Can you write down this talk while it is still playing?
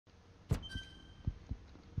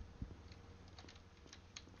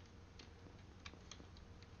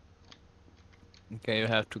Okay, you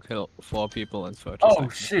have to kill 4 people in 30 Oh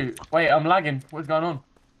seconds. shoot! Wait, I'm lagging. What's going on?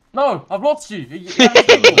 No, I've lost you. No,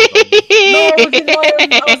 I was in my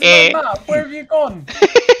own map. Where have you gone?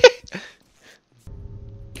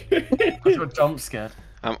 I got jump scared.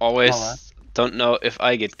 I'm always don't know if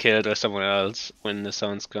I get killed or someone else when the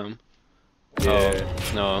sounds come. Yeah.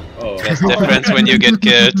 Oh, no. Oh. There's difference when you get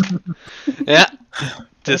killed. Yeah.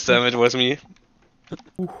 This time it was me.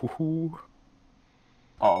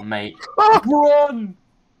 Oh mate, run!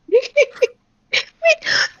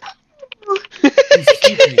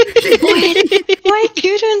 Why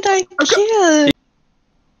couldn't I kill?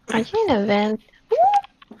 Are you in a vent?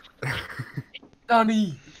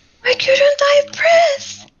 Danny! Why couldn't I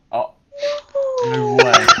press? Oh, no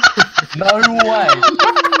way. No way!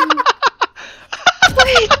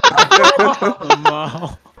 Wait,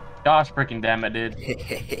 Wow. Gosh freaking damn it, dude.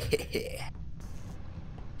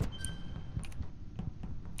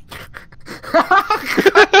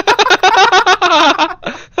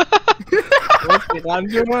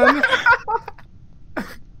 Junge.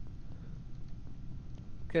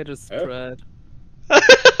 Get a spread.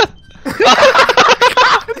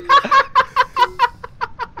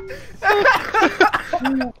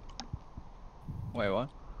 Wait, what?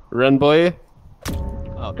 Run, boy.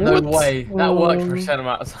 Oh, No way. That worked for a certain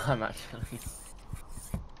amount of time, actually.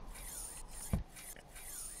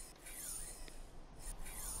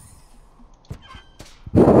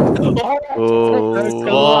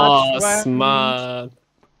 Oh, smart.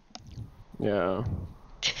 Yeah.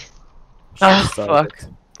 Oh, fuck.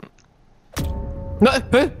 No,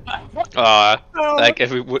 Like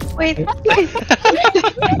if we would. wait.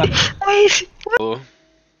 Wait. Oh.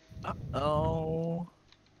 Oh.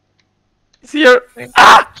 It's here.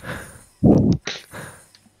 Ah!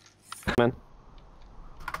 Man.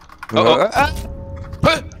 Oh,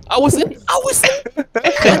 I was in.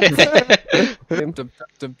 Dum, dum,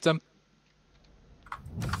 dum, dum.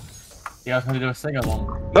 You guys want to do a sing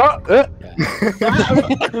along? No.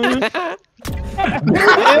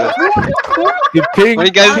 You ping. What are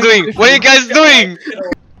you guys doing? What are you guys doing?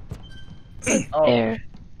 Oh, There.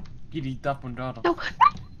 giddy up and down. No.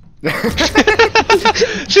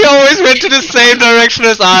 She always went to the same direction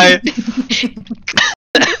as I.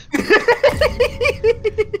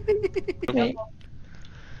 Wait.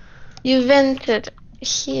 You vented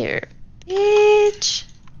here. Bitch.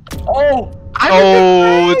 Oh!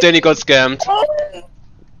 Oh, then he got scammed.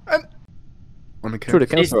 On the Through the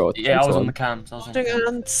camera. camera. Yeah, I was on the cams. I was on the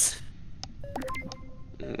cams.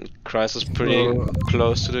 Christ is pretty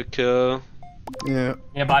close to the kill. Yeah.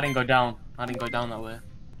 Yeah, but I didn't go down. I didn't go down that way.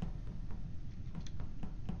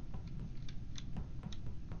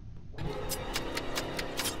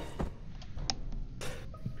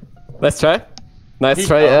 Let's try. Nice He-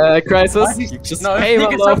 try, Crisis. Why is he- You just no, came he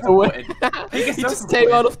out gets of the wind. self-reported. He gets He just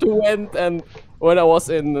came out of the wind, and when I was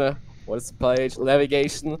in what is the page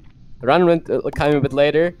navigation, Run went came a bit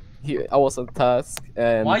later. I was on task,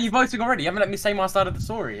 and Why are you voting already? You haven't let me say my side of the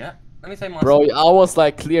story yet. Let me say my bro, story. I was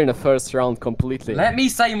like clear in the first round completely. Let me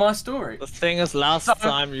say my story. The thing is, last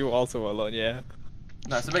time you also were alone, yeah.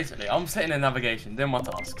 No, so basically, I'm sitting in navigation, doing my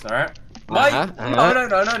tasks, alright?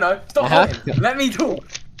 No. Stop talking. Let me talk.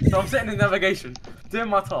 So I'm sitting in navigation, doing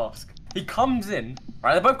my task. He comes in,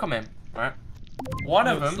 right? They both come in, right? One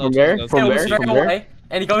of them From where? From From kills where? straight From where? away,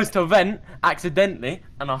 and he goes to vent accidentally,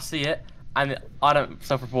 and I see it, and I don't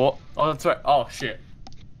self-report. Oh, that's right. Oh shit.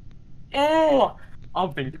 Oh,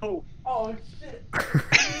 I've been cool. Oh shit.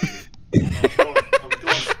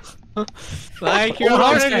 Like, you're All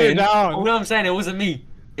I'm holding me saying- down. All I'm saying, it wasn't me.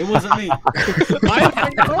 It wasn't me.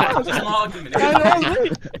 I know. Just an argument. I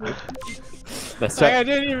know. Let's Like, try. I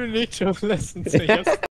didn't even need to listen to you.